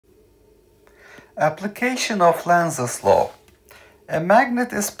Application of Lenz's law. A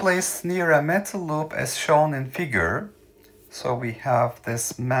magnet is placed near a metal loop as shown in figure. So we have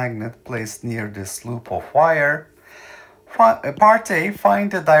this magnet placed near this loop of wire. Part A,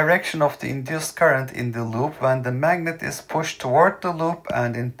 find the direction of the induced current in the loop when the magnet is pushed toward the loop,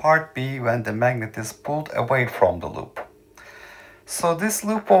 and in part B, when the magnet is pulled away from the loop. So this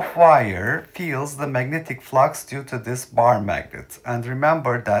loop of wire feels the magnetic flux due to this bar magnet. And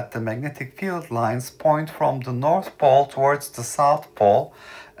remember that the magnetic field lines point from the north pole towards the south pole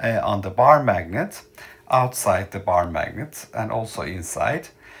on the bar magnet, outside the bar magnet and also inside.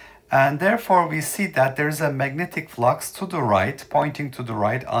 And therefore we see that there's a magnetic flux to the right, pointing to the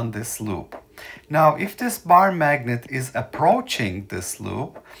right on this loop. Now, if this bar magnet is approaching this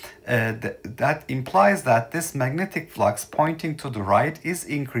loop, that implies that this magnetic flux pointing to the right is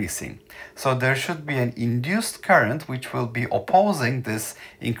increasing. So there should be an induced current which will be opposing this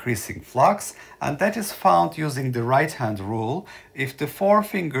increasing flux, and that is found using the right-hand rule. If the four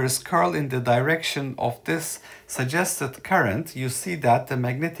fingers curl in the direction of this suggested current, you see that the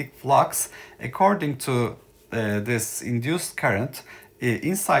magnetic flux, according to this induced current,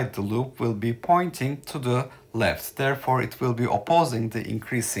 inside the loop will be pointing to the left. Therefore, it will be opposing the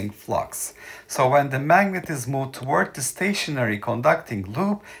increasing flux. So when the magnet is moved toward the stationary conducting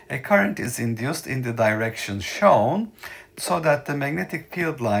loop, a current is induced in the direction shown, so that the magnetic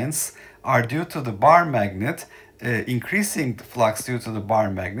field lines are due to the bar magnet. Increasing the flux due to the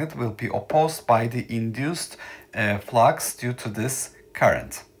bar magnet will be opposed by the induced flux due to this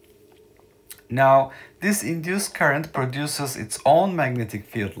current. Now, this induced current produces its own magnetic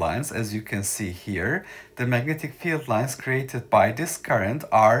field lines, as you can see here. The magnetic field lines created by this current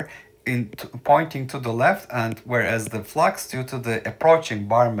are pointing to the left, and whereas the flux due to the approaching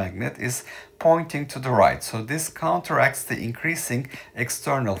bar magnet is pointing to the right. So this counteracts the increasing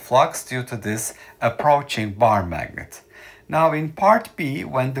external flux due to this approaching bar magnet. Now, in part B,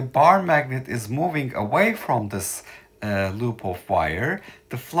 when the bar magnet is moving away from this loop of wire,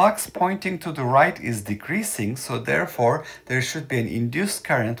 the flux pointing to the right is decreasing, so therefore there should be an induced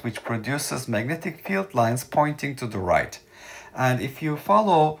current which produces magnetic field lines pointing to the right. And if you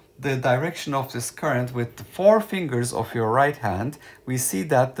follow the direction of this current with the four fingers of your right hand, we see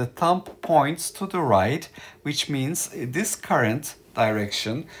that the thumb points to the right, which means this current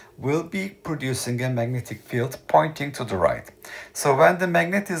direction will be producing a magnetic field pointing to the right. So when the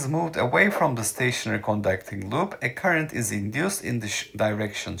magnet is moved away from the stationary conducting loop, a current is induced in the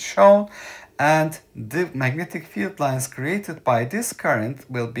direction shown, and the magnetic field lines created by this current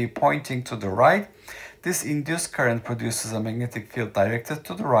will be pointing to the right. This induced current produces a magnetic field directed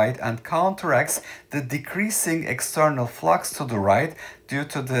to the right and counteracts the decreasing external flux to the right due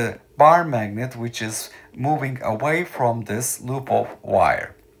to the bar magnet, which is moving away from this loop of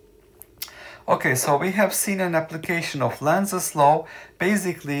wire. Okay, so we have seen an application of Lenz's law.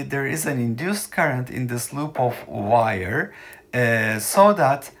 Basically, there is an induced current in this loop of wire so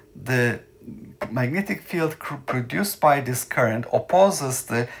that the magnetic field produced by this current opposes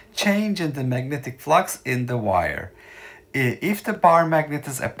the change in the magnetic flux in the wire. If the bar magnet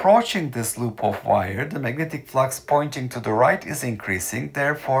is approaching this loop of wire, the magnetic flux pointing to the right is increasing.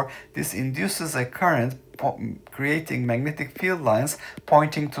 Therefore, this induces a current creating magnetic field lines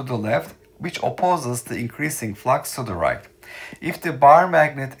pointing to the left, which opposes the increasing flux to the right. If the bar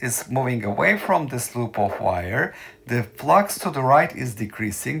magnet is moving away from this loop of wire, the flux to the right is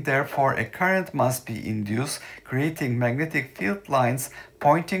decreasing. Therefore, a current must be induced, creating magnetic field lines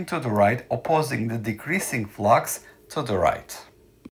pointing to the right, opposing the decreasing flux to the right.